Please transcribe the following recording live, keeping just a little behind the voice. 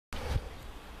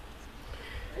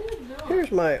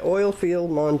here's my oil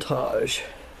field montage.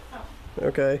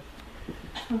 Okay.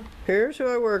 Here's who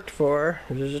I worked for.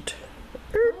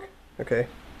 Okay.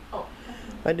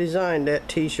 I designed that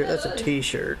t-shirt. That's a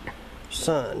t-shirt.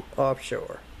 Sun,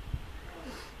 offshore.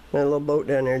 And a little boat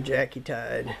down there, Jackie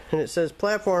tied. And it says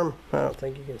platform. I don't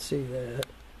think you can see that.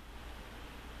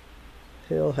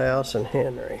 Hill House and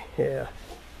Henry. Yeah.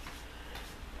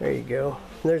 There you go.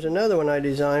 There's another one I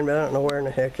designed, but I don't know where in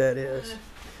the heck that is.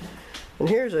 And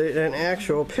here's an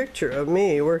actual picture of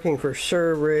me working for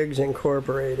Serve Rigs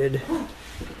Incorporated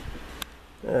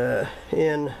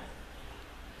in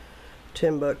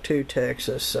Timbuktu,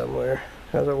 Texas somewhere.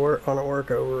 As I work on a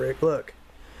workover rig. Look.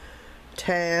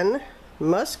 Tan,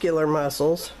 muscular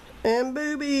muscles, and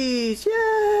boobies.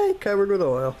 Yay! Covered with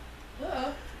oil.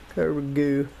 Covered with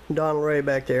goo. Donald Ray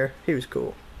back there. He was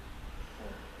cool.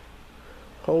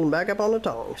 Holding back up on the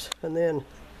tongs. And then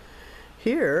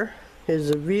here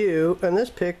is a view, and this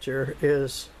picture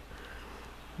is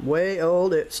way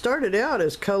old. It started out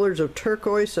as colors of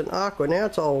turquoise and aqua. Now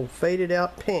it's all faded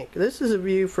out pink. This is a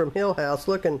view from Hill House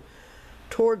looking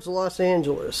towards Los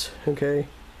Angeles. Okay.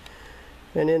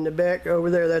 And in the back over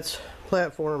there, that's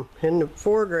platform. In the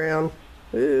foreground,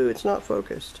 ooh, it's not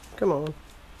focused. Come on.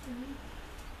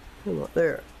 Come on,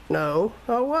 there. No.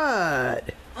 Oh,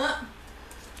 what?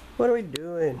 What are we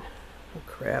doing? Oh,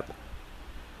 crap.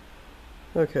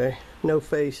 Okay, no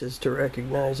faces to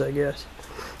recognize, I guess.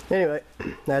 Anyway,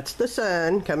 that's the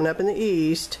sun coming up in the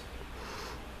east.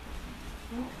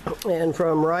 And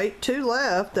from right to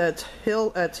left, that's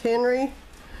Henry,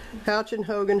 Houch and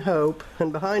Hogan, Hope,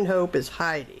 and behind Hope is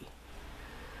Heidi.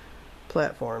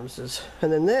 Platforms is,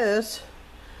 and then this,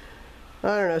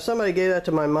 I don't know, somebody gave that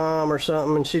to my mom or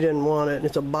something and she didn't want it, and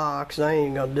it's a box, and I ain't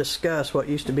even gonna discuss what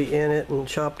used to be in it and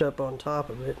chopped up on top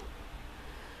of it.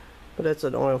 But that's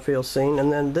an oil field scene.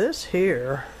 And then this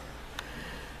here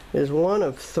is one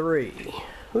of 3.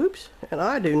 Oops, and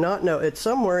I do not know, it's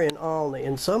somewhere in Olney,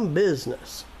 in some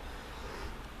business.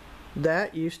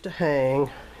 That used to hang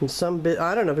in some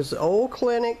I don't know if it's the old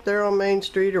clinic there on Main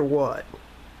Street or what,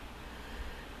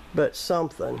 but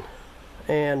something.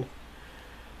 And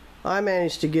I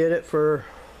managed to get it for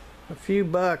a few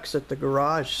bucks at the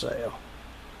garage sale.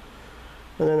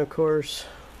 And then of course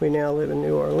we now live in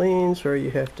New Orleans, where you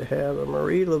have to have a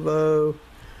Marie Laveau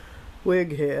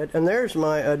wig head. And there's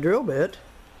my drill bit.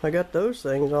 I got those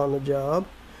things on the job.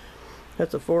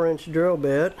 That's a 4-inch drill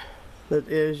bit that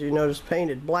is, you notice,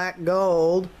 painted black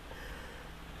gold,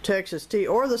 Texas T,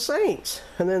 or the Saints.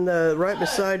 And then the right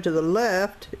beside to the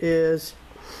left is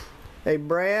a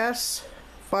brass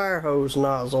fire hose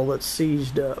nozzle that's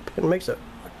seized up. It makes a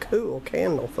cool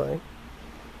candle thing.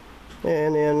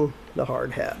 And then the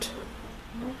hard hat.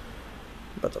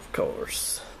 But of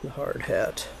course, the hard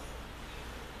hat.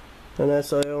 And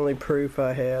that's the only proof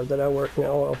I have that I work in an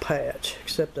oil patch,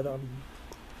 except that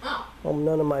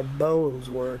none of my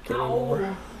bones work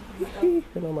anymore. And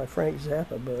all my Frank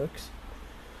Zappa books.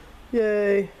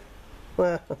 Yay!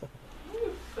 And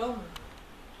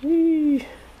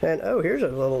oh, here's a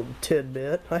little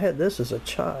tidbit. I had this as a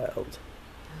child.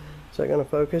 Is that going to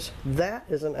focus? That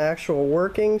is an actual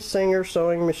working Singer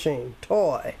sewing machine.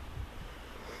 Toy.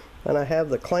 And I have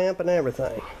the clamp and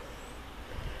everything.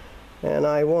 And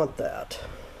I want that,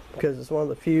 because it's one of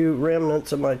the few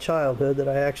remnants of my childhood that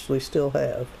I actually still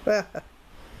have.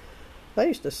 I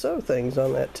used to sew things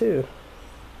on that too.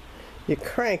 You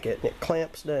crank it and it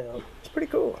clamps down. It's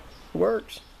pretty cool. It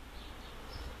works.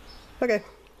 Okay,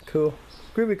 cool.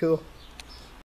 Groovy cool.